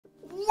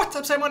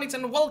What's up, Simonics,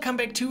 and welcome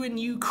back to a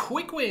new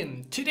quick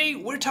win. Today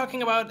we're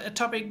talking about a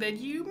topic that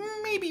you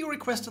maybe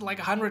requested like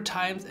 100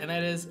 times, and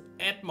that is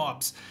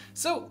Admobs.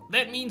 So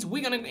that means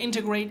we're gonna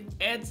integrate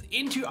ads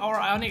into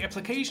our Ionic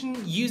application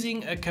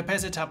using a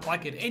capacitor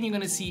plugin, and you're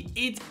gonna see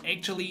it's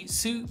actually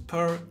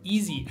super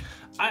easy.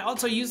 I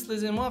also used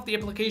this in one of the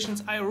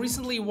applications I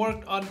recently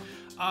worked on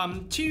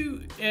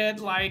to add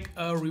like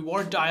a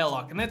reward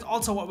dialog, and that's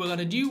also what we're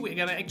gonna do. We're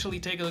gonna actually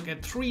take a look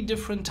at 3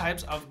 different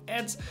types of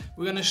ads.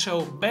 We're gonna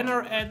show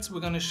banner ads, we're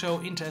gonna show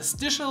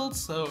interstitials,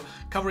 so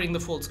covering the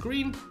full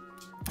screen,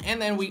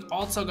 and then we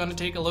also gonna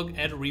take a look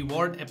at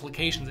reward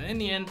applications. And in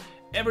the end,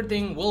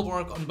 everything will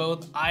work on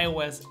both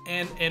iOS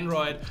and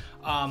Android.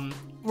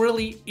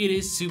 Really, it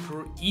is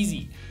super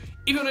easy.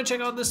 If you want to check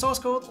out the source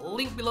code,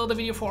 link below the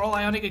video for all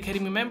Ionic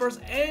Academy members,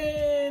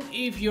 and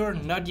if you're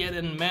not yet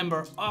a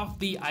member of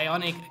the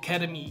Ionic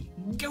Academy,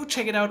 go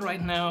check it out right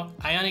now,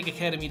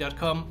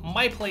 ionicacademy.com,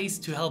 my place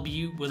to help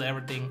you with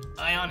everything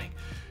Ionic.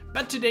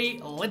 But today,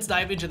 let's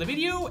dive into the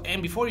video,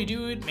 and before you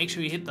do it, make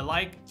sure you hit the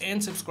like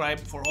and subscribe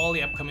for all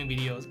the upcoming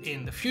videos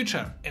in the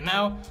future. And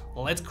now,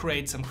 let's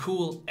create some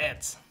cool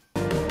ads.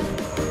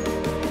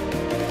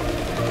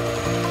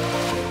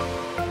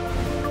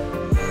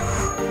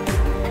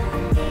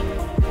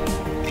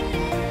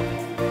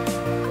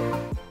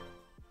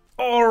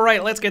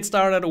 Alright, let's get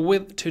started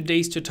with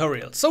today's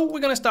tutorial. So we're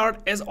gonna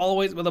start, as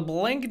always, with a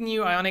blank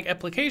new Ionic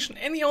application,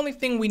 and the only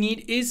thing we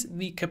need is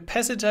the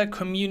Capacitor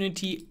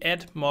Community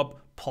Admob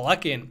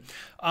plugin.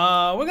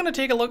 We're gonna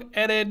take a look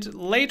at it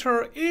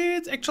later.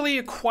 It's actually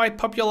a quite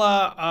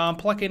popular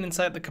plugin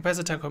inside the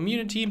Capacitor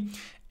community,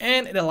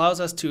 and it allows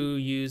us to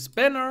use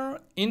banner,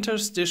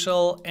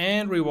 interstitial,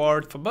 and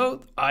reward for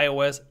both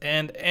iOS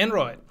and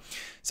Android.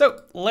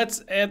 So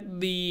let's add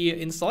the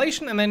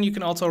installation, and then you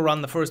can also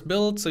run the first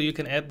build, so you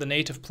can add the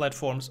native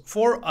platforms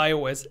for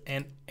iOS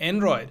and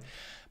Android.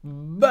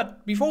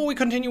 But before we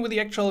continue with the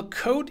actual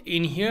code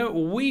in here,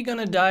 we're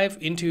gonna dive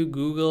into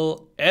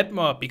Google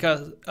Admob,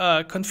 because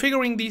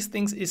configuring these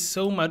things is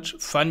so much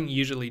fun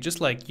usually, just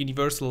like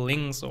universal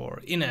links or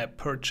in-app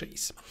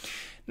purchase.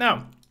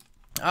 Now,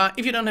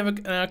 if you don't have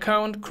an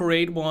account,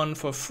 create one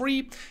for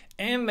free,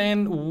 and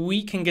then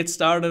we can get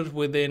started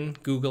within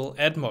Google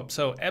Admob.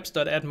 So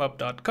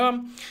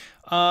apps.admob.com,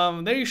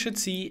 there you should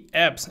see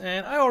apps.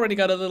 And I already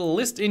got a little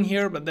list in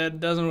here, but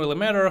that doesn't really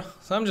matter.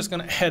 So I'm just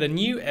gonna add a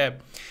new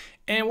app.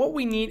 And what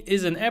we need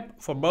is an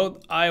app for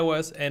both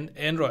iOS and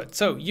Android.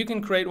 So you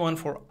can create one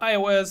for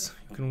iOS,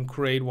 you can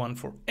create one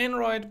for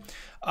Android.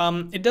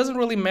 It doesn't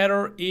really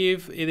matter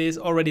if it is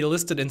already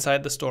listed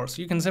inside the store.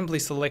 So you can simply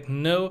select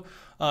no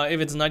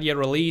if it's not yet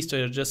released,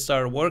 or just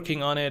start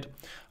working on it,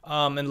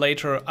 and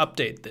later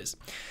update this.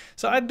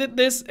 So I did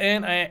this,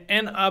 and I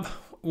end up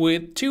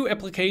with 2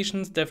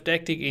 applications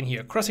didactic in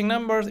here. Crossing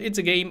Numbers, it's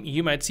a game,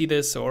 you might see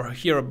this or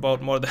hear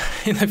about more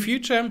in the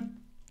future.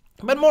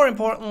 But more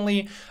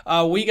importantly,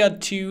 we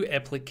got 2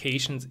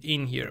 applications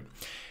in here.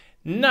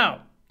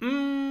 Now,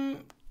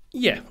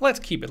 yeah, let's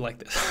keep it like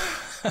this.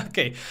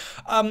 Okay,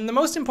 the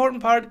most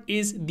important part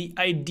is the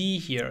ID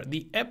here,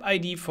 the app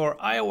ID for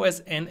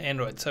iOS and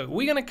Android. So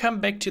we're gonna come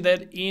back to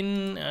that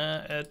in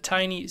a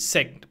tiny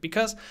second,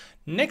 because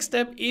next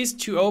step is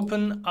to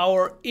open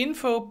our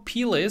info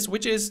plist,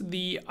 which is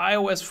the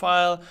iOS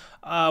file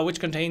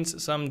which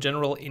contains some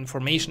general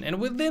information.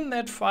 And within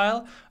that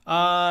file,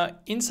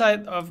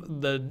 inside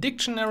of the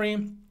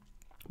dictionary,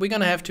 we're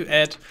gonna have to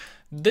add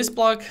this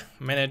block,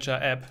 manager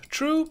app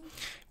true.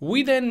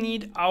 We then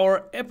need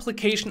our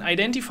application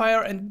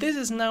identifier, and this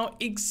is now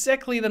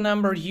exactly the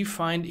number you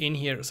find in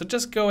here. So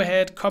just go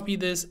ahead, copy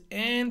this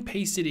and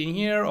paste it in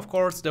here. Of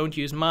course, don't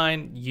use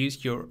mine,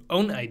 use your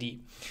own ID.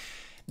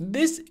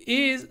 This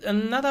is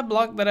another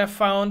block that I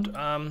found,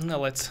 now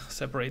let's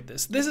separate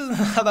this. This is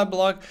another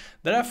block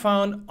that I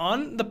found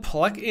on the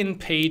plugin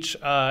page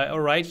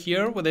right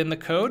here within the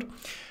code.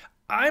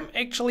 I'm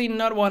actually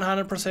not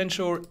 100%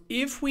 sure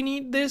if we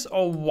need this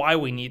or why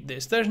we need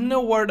this. There's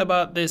no word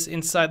about this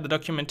inside the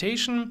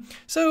documentation,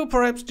 so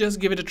perhaps just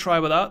give it a try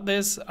without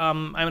this.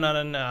 I'm not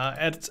an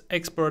ads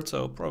expert,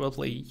 so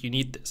probably you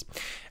need this.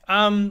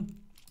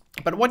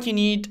 But what you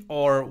need,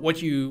 or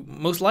what you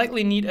most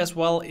likely need as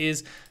well,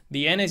 is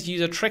the NS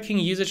user tracking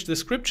usage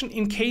description,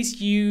 in case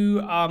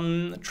you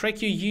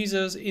track your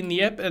users in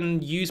the app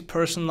and use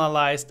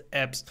personalized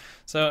apps.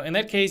 So in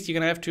that case, you're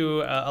gonna have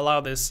to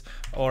allow this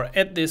or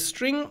add this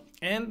string,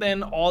 and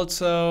then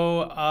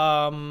also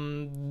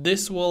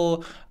this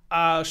will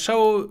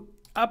show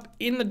up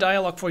in the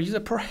dialog for user.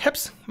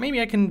 Perhaps,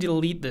 maybe I can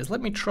delete this. Let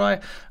me try.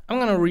 I'm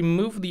gonna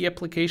remove the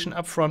application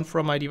up front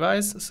from my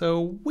device,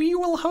 so we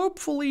will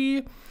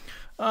hopefully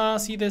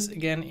see this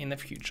again in the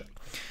future.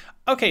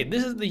 Okay,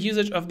 this is the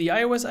usage of the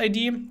iOS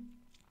ID.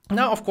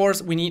 Now, of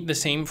course, we need the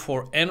same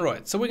for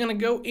Android. So we're gonna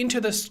go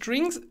into the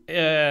strings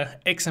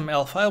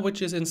XML file,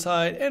 which is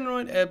inside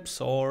Android app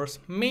source,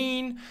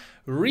 main,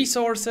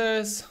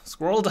 resources,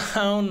 scroll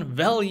down,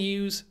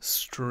 values,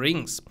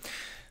 strings.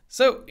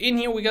 So in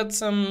here we got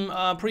some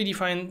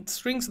predefined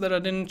strings that I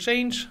didn't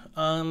change,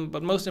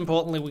 but most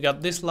importantly we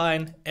got this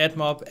line,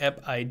 Admob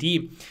app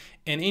ID.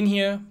 and in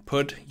here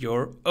put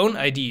your own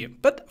ID,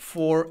 but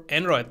for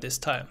Android this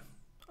time.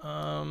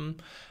 I'm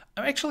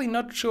actually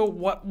not sure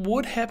what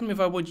would happen if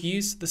I would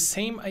use the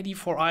same ID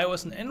for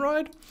iOS and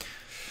Android.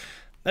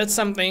 That's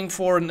something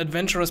for an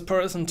adventurous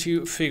person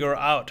to figure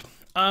out.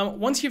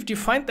 Once you've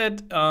defined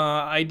that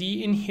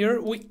ID in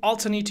here, we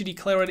also need to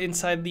declare it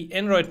inside the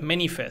Android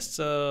manifest.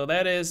 So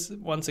that is,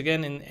 once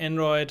again, in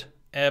Android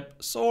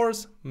app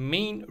source,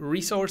 main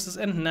resources,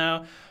 and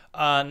now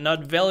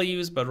not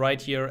values, but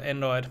right here,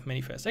 Android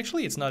manifest.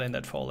 Actually, it's not in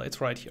that folder,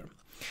 it's right here.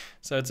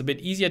 So it's a bit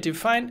easier to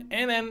find.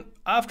 And then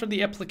after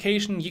the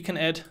application, you can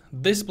add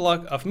this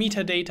block of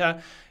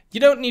metadata. You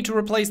don't need to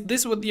replace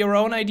this with your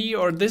own ID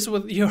or this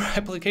with your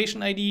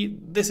application ID.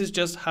 This is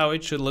just how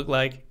it should look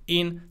like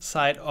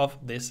inside of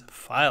this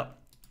file.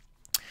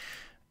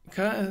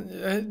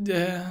 I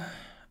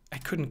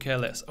couldn't care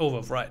less.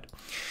 Overwrite.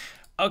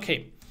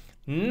 Okay,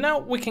 now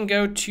we can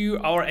go to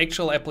our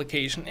actual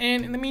application.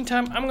 And in the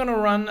meantime, I'm gonna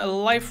run a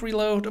live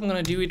reload. I'm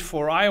gonna do it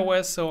for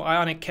iOS. So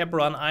Ionic cap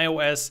run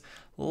iOS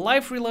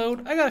live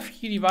reload. I got a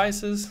few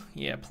devices.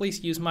 Yeah,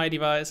 please use my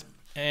device.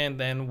 And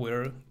then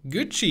we're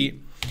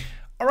Gucci.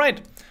 All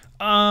right,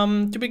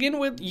 to begin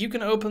with, you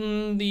can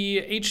open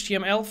the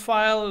HTML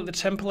file, the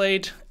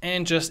template,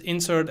 and just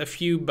insert a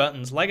few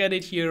buttons like I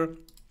did here.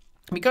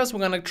 Because we're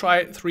gonna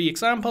try 3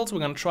 examples. We're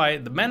gonna try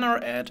the banner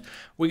ad,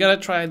 we're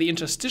gonna try the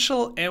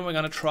interstitial, and we're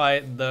gonna try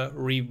the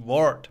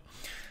reward.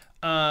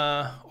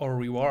 Or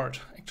reward,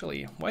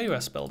 actually. Why do I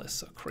spell this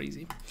so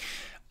crazy?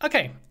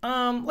 Okay,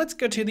 let's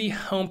go to the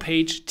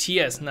homepage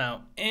TS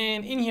now.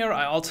 And in here,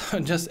 I also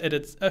just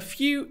added a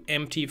few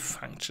empty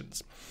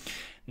functions.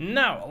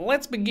 Now,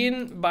 let's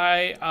begin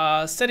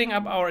by setting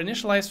up our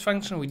initialize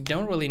function. We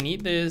don't really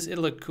need this. It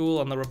looked cool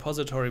on the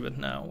repository, but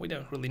no, we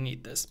don't really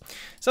need this.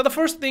 So the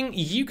first thing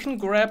you can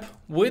grab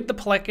with the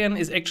plugin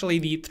is actually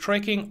the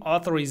tracking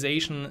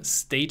authorization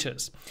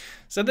status.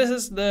 So this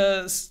is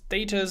the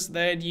status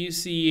that you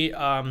see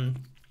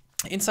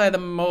inside the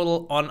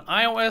modal on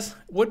iOS.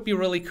 Would be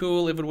really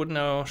cool if it would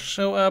now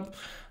show up.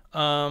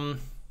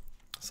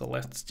 So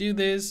let's do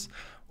this.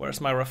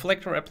 Where's my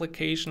reflector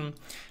application?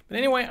 But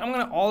anyway, I'm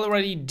gonna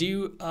already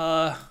do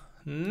a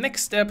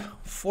next step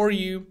for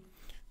you.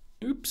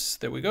 Oops,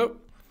 there we go.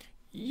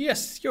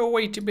 Yes, you're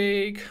way too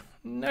big.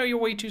 No, you're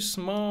way too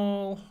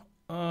small.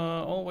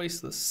 Always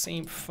the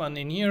same fun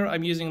in here.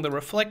 I'm using the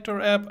reflector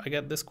app. I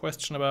get this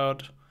question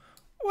about,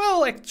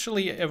 well,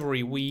 actually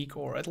every week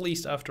or at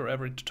least after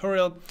every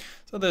tutorial.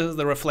 So this is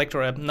the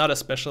reflector app, not a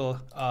special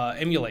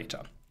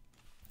emulator.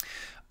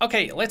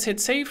 Okay, let's hit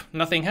save.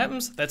 Nothing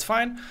happens, that's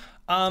fine.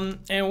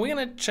 And we're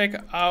gonna check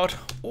out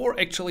or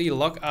actually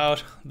log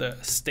out the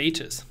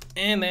status.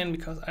 And then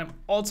because I'm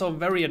also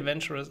very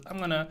adventurous, I'm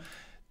gonna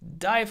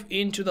dive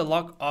into the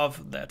log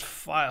of that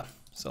file.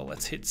 So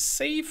let's hit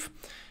save.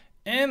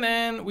 And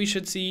then we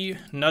should see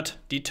not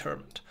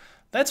determined.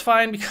 That's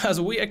fine because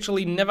we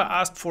actually never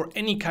asked for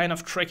any kind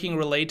of tracking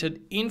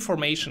related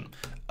information.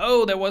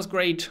 Oh, that was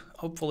great.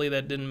 Hopefully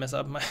that didn't mess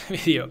up my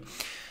video.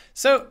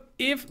 So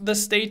if the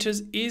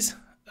status is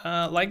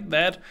like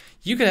that,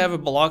 you could have a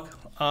block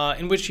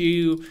in which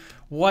you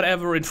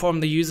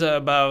inform the user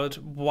about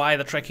why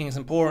the tracking is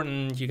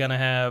important. You're gonna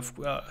have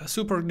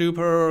super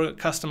duper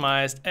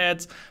customized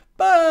ads,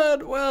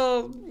 but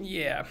well,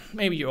 yeah,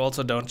 maybe you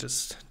also don't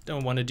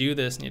want to do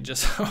this and you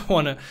just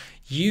want to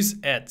use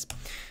ads.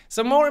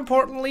 So more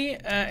importantly,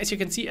 as you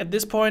can see at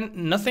this point,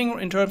 nothing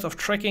in terms of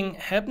tracking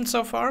happened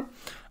so far.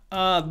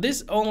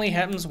 This only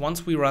happens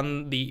once we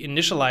run the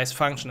initialize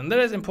function, and that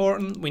is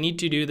important. We need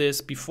to do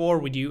this before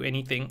we do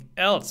anything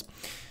else.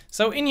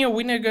 So in here,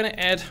 we're now gonna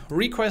add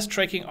request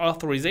tracking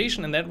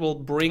authorization, and that will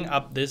bring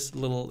up this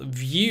little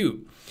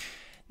view.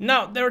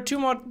 Now, there are 2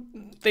 more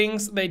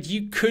things that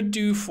you could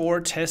do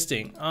for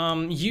testing.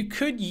 You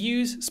could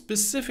use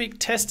specific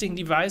testing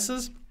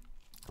devices.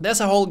 There's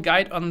a whole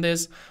guide on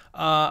this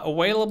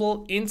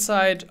available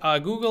inside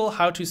Google,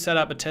 how to set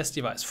up a test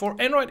device. For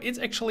Android, it's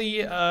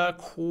actually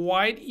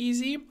quite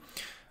easy.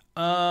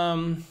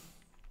 Yeah,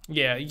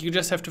 you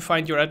just have to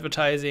find your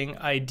advertising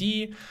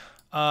ID,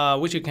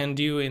 which you can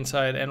do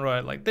inside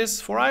Android like this.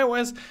 For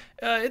iOS,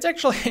 it's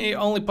actually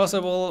only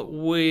possible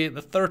with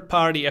a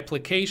third-party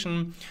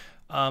application,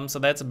 so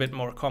that's a bit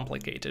more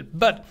complicated.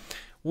 But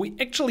we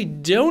actually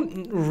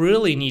don't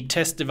really need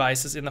test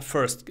devices in the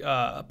first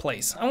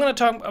place. I'm gonna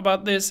talk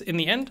about this in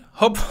the end,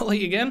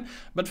 hopefully again,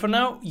 but for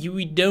now,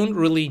 we don't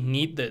really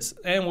need this.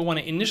 And we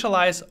wanna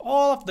initialize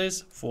all of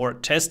this for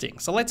testing.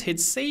 So let's hit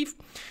save.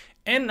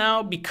 And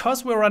now,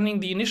 because we're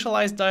running the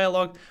initialize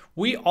dialog,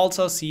 we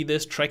also see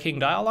this tracking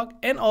dialog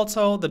and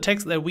also the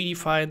text that we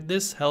defined.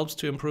 This helps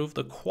to improve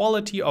the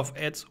quality of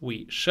ads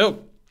we show.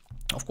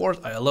 Of course,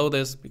 I allow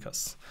this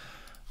because,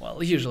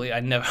 well, usually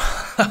I never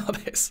allow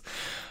this.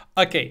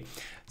 Okay,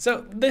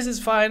 so this is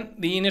fine.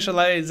 The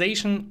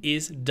initialization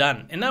is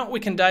done. And now we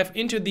can dive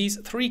into these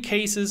 3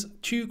 cases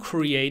to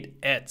create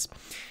ads.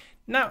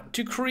 Now,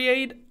 to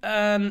create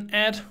an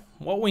ad,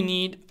 what we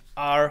need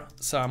are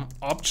some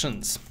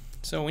options.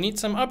 So we need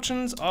some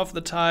options of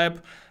the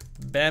type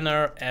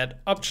banner ad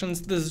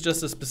options. This is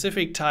just a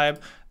specific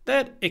type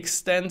that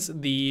extends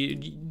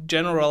the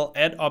general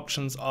add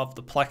options of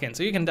the plugin.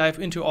 So you can dive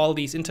into all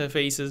these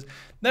interfaces.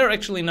 There are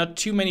actually not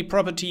too many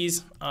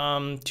properties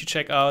to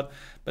check out,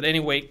 but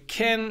anyway,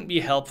 can be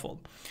helpful.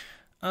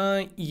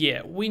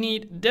 Yeah, we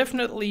need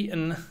definitely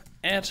an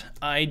add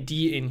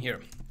ID in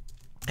here.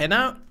 And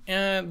now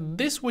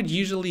this would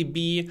usually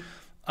be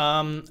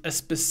a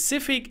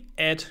specific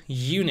add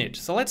unit.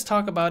 So let's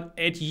talk about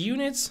add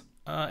units.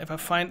 If I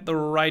find the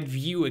right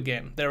view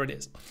again, there it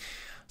is.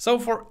 So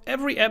for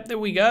every app that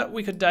we got,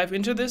 we could dive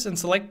into this and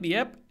select the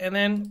app and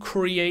then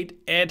create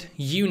add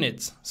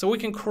units. So we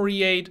can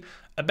create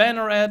a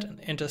banner ad, an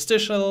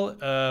interstitial,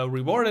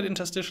 rewarded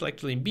interstitial,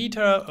 actually in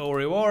beta, or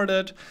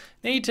rewarded,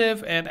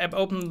 native, and app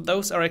open.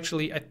 Those are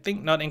actually, I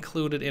think, not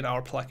included in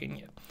our plugin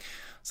yet.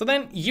 So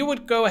then you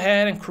would go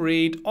ahead and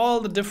create all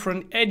the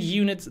different add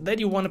units that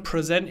you want to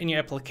present in your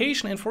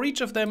application. And for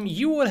each of them,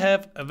 you would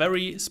have a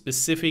very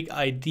specific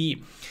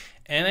ID.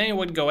 And then you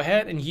would go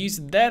ahead and use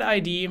that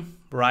ID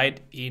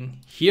right in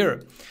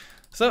here.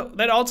 So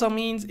that also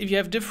means if you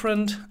have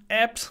different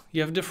apps,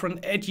 you have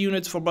different add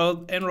units for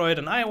both Android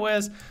and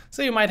iOS.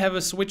 So you might have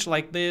a switch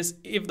like this.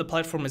 If the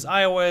platform is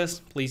iOS,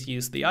 please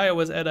use the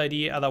iOS add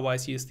ID,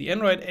 otherwise use the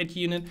Android add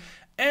unit.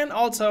 And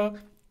also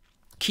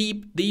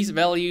keep these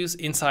values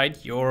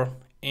inside your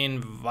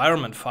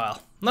environment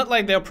file. Not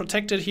like they're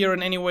protected here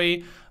in any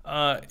way.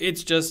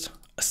 It's just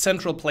a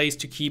central place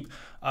to keep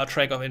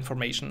track of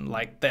information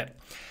like that.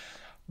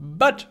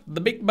 But,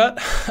 the big but,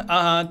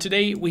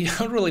 today we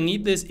don't really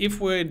need this if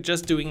we're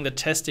just doing the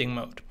testing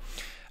mode.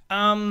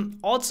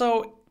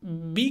 Also,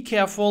 be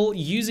careful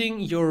using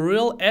your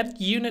real add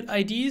unit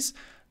IDs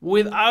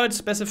without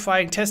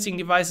specifying testing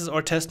devices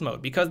or test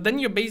mode, because then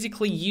you're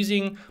basically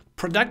using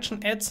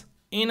production ads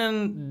in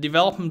a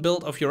development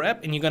build of your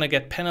app and you're gonna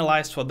get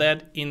penalized for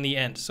that in the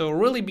end. So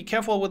really be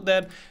careful with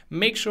that.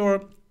 Make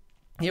sure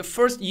you're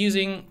first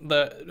using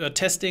the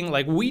testing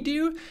like we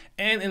do,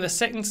 and in the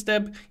second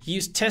step,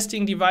 use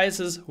testing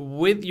devices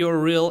with your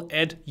real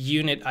add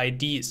unit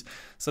IDs.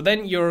 So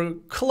then you're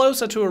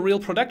closer to a real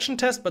production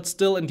test, but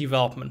still in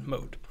development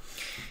mode.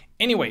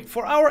 Anyway,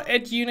 for our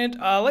add unit,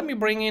 let me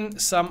bring in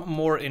some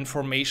more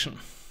information.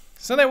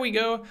 So there we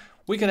go.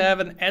 We could have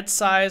an ad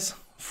size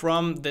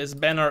from this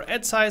banner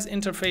ad size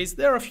interface.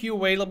 There are a few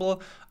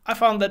available. I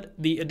found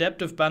that the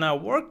adaptive banner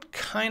worked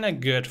kind of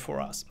good for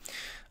us.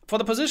 For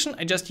the position,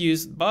 I just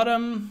used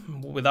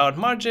bottom without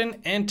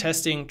margin and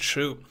testing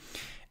true.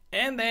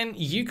 And then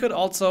you could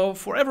also,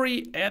 for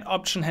every ad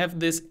option, have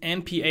this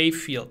NPA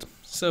field.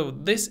 So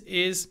this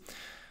is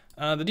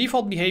the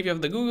default behavior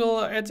of the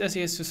Google Ads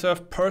SES to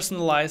serve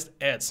personalized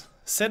ads.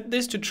 Set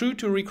this to true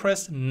to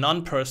request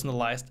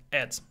non-personalized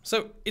ads.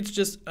 So it's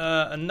just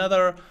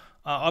another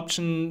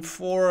option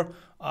for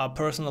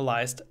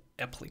personalized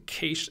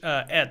application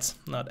ads,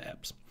 not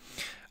apps.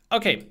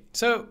 Okay,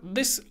 so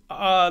these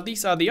are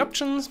the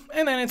options,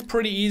 and then it's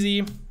pretty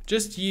easy.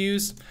 Just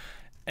use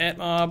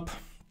Admob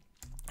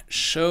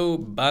show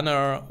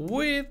banner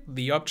with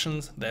the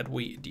options that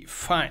we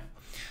define.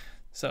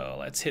 So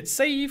let's hit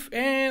save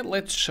and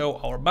let's show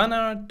our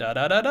banner.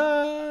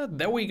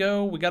 There we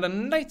go. We got a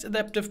nice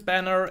adaptive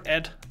banner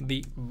at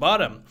the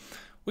bottom.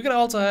 We could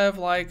also have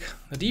like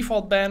the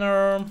default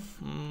banner.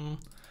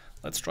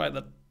 Let's try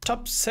the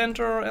top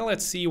center and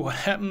let's see what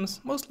happens.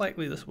 Most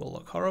likely this will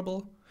look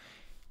horrible.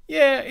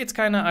 Yeah, it's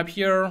kind of up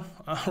here,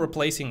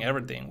 replacing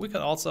everything. We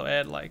could also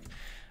add like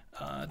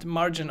the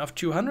margin of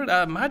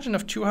 200, margin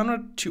of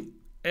 200 to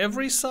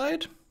every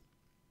side.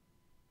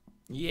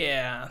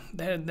 Yeah,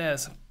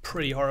 that's a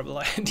pretty horrible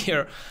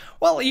idea.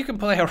 Well, you can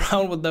play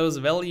around with those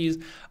values.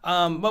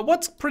 But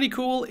what's pretty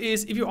cool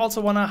is if you also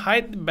want to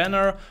hide the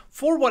banner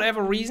for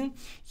whatever reason,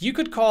 you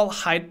could call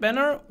hide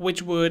banner,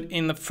 which would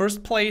in the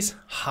first place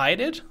hide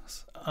it.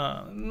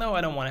 No, I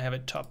don't want to have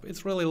it top.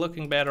 It's really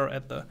looking better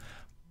at the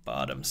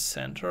bottom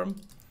center,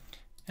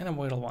 and I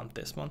will want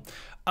this one.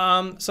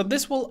 So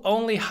this will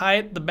only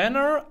hide the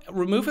banner,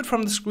 remove it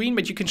from the screen,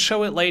 but you can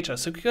show it later.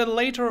 So you can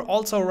later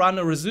also run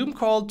a resume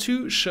call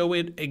to show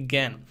it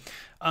again.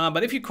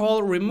 But if you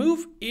call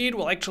remove, it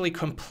will actually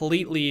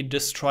completely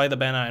destroy the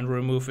banner and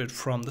remove it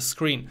from the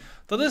screen.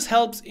 So this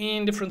helps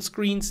in different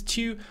screens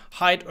to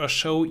hide or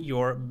show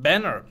your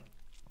banner.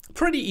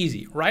 Pretty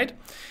easy, right?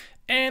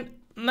 And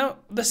now,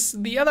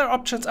 the other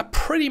options are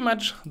pretty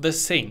much the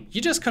same. You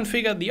just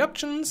configure the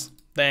options,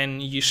 then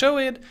you show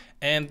it,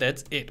 and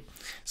that's it.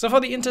 So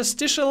for the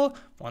interstitial,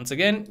 once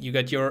again, you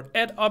got your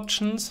add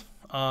options.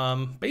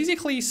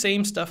 Basically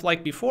same stuff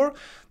like before.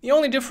 The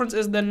only difference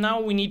is that now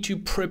we need to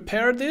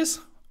prepare this,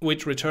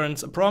 which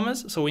returns a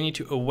promise. So we need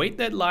to await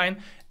that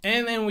line,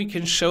 and then we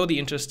can show the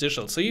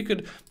interstitial. So you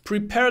could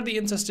prepare the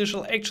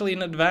interstitial actually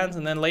in advance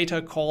and then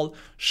later call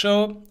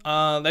show.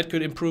 That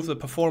could improve the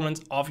performance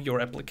of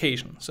your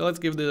application. So let's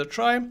give this a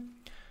try.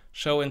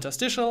 Show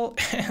interstitial,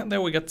 and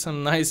there we got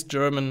some nice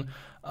German,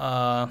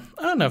 I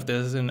don't know if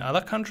this is in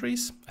other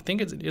countries. I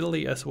think it's in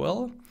Italy as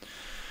well.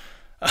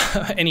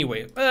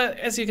 Anyway,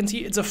 as you can see,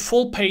 it's a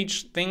full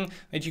page thing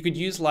that you could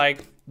use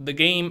like the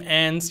game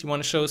ends, you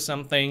want to show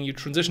something, you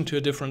transition to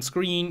a different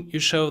screen, you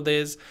show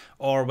this,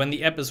 or when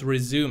the app is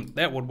resumed,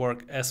 that would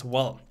work as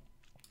well.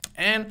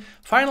 And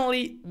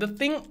finally, the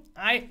thing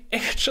I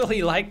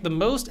actually like the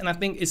most, and I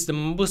think is the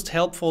most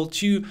helpful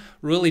to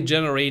really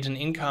generate an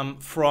income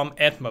from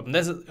Admob, and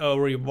this is a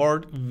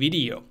reward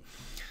video.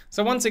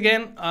 So once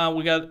again,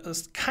 we got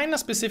kind of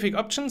specific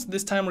options,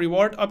 this time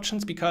reward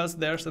options, because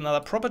there's another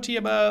property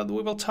about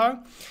we will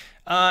talk.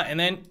 And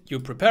then you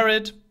prepare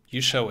it,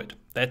 you show it,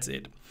 that's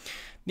it.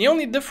 The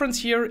only difference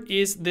here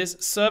is this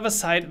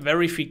server-side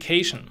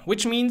verification,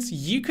 which means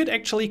you could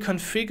actually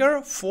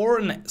configure for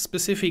a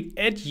specific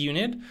ad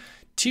unit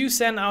to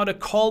send out a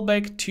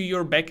callback to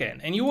your backend.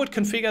 And you would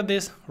configure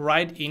this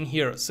right in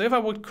here. So if I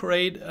would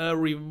create a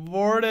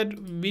rewarded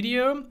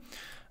video,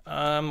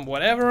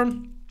 whatever,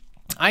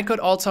 I could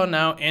also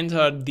now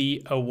enter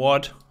the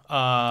award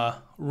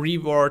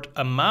reward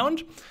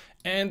amount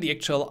and the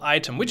actual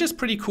item, which is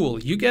pretty cool.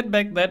 You get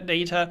back that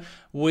data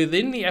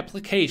within the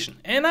application.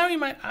 And now you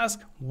might ask,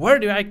 where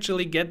do I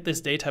actually get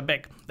this data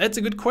back? That's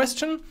a good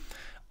question.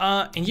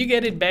 And you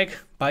get it back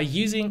by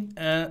using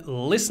a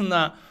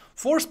listener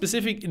for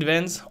specific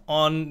events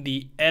on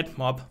the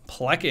Admob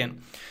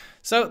plugin.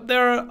 So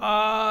there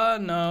are,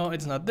 no,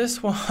 it's not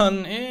this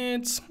one.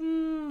 It's,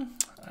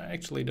 I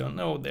actually don't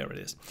know. There it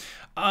is.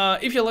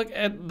 If you look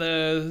at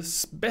the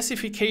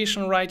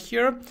specification right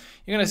here,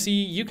 you're gonna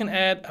see you can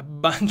add a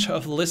bunch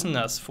of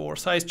listeners for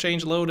size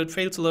change, loaded,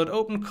 failed to load,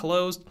 open,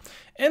 closed,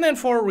 and then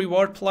for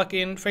reward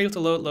plugin, failed to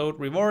load, load,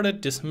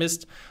 rewarded,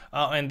 dismissed,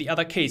 and the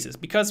other cases.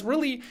 Because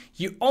really,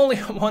 you only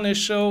want to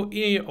show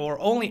or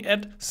only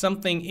add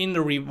something in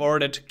the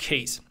rewarded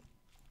case.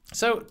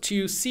 So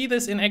to see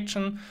this in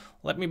action,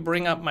 let me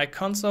bring up my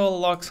console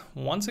logs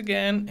once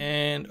again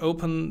and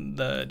open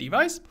the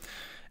device.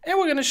 And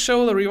we're gonna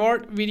show the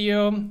reward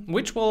video,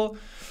 which will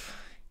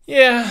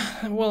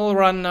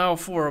run now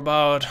for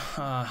about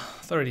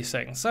 30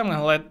 seconds. So I'm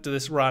gonna let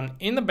this run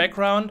in the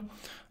background,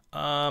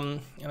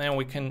 and then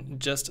we can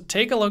just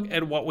take a look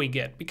at what we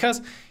get.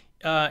 Because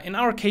in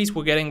our case,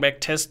 we're getting back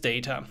test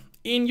data.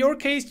 In your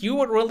case, you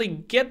would really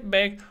get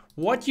back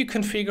what you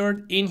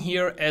configured in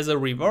here as a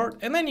reward,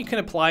 and then you can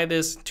apply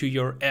this to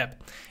your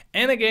app.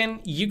 And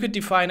again, you could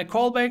define a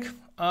callback.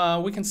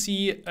 We can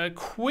see a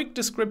quick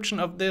description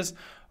of this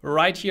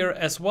right here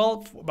as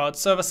well about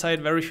server-side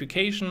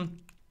verification.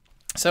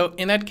 So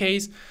in that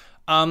case,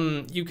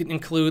 you can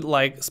include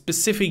like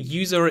specific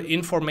user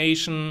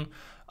information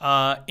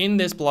in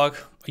this block,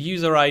 a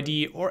user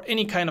ID, or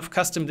any kind of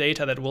custom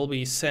data that will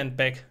be sent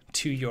back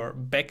to your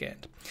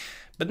backend.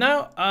 But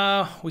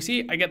now we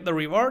see I get the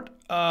reward.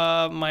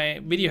 My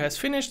video has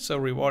finished, so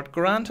reward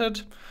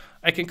granted.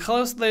 I can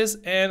close this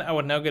and I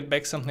would now get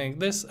back something like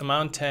this,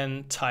 amount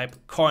 10 type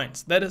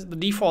coins. That is the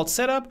default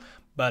setup.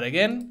 But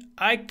again,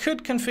 I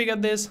could configure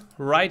this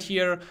right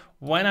here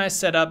when I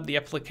set up the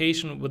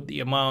application with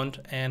the amount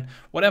and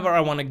whatever I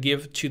want to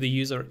give to the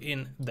user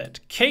in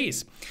that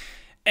case.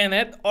 And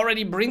that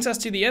already brings us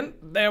to the end.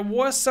 There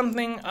was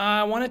something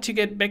I wanted to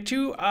get back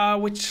to,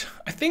 which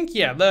I think,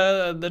 yeah,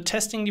 the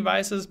testing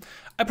devices.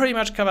 I pretty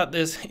much covered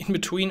this in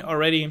between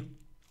already.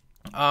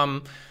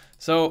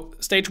 So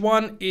stage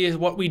 1 is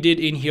what we did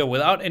in here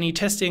without any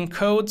testing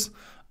codes.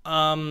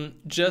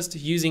 Just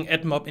using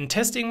Admob in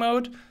testing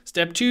mode.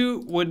 Step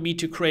 2 would be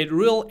to create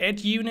real ad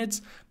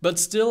units, but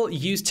still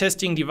use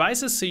testing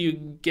devices so you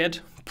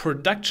get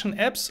production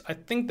apps. I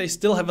think they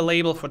still have a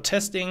label for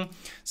testing,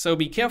 so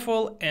be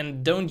careful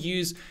and don't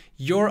use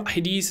your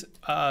IDs,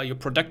 your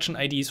production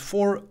IDs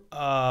for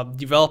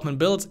development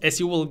builds, as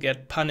you will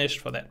get punished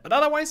for that. But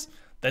otherwise,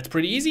 that's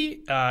pretty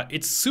easy.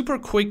 It's super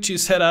quick to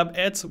set up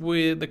ads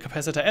with the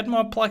Capacitor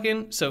Admob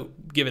plugin, so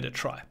give it a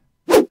try.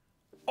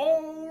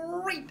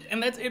 Alright,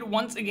 and that's it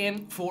once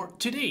again for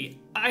today.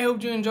 I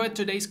hope you enjoyed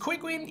today's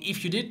quick win.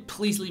 If you did,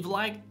 please leave a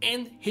like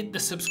and hit the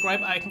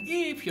subscribe icon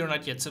if you're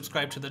not yet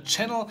subscribed to the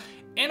channel.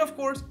 And of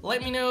course,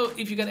 let me know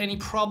if you got any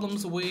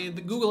problems with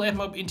the Google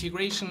Admob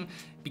integration,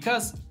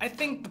 because I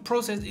think the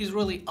process is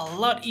really a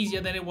lot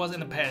easier than it was in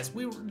the past.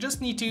 We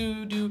just need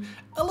to do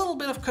a little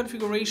bit of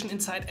configuration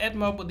inside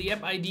Admob with the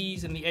app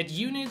IDs and the ad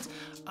units,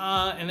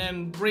 and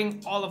then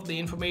bring all of the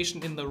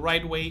information in the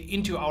right way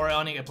into our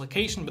Ionic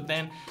application. But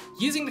then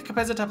using the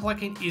Capacitor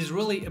plugin is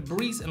really a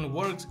breeze and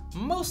works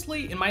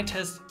mostly in my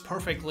test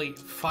perfectly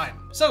fine.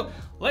 So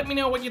let me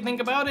know what you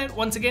think about it.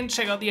 Once again,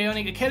 check out the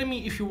Ionic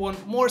Academy if you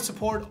want more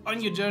support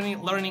on your journey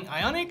learning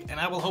Ionic, and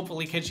I will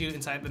hopefully catch you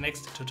inside the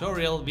next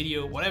tutorial,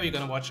 video, whatever you're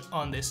gonna watch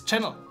on this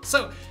channel.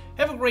 So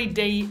have a great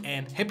day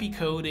and happy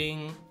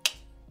coding,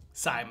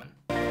 Simon.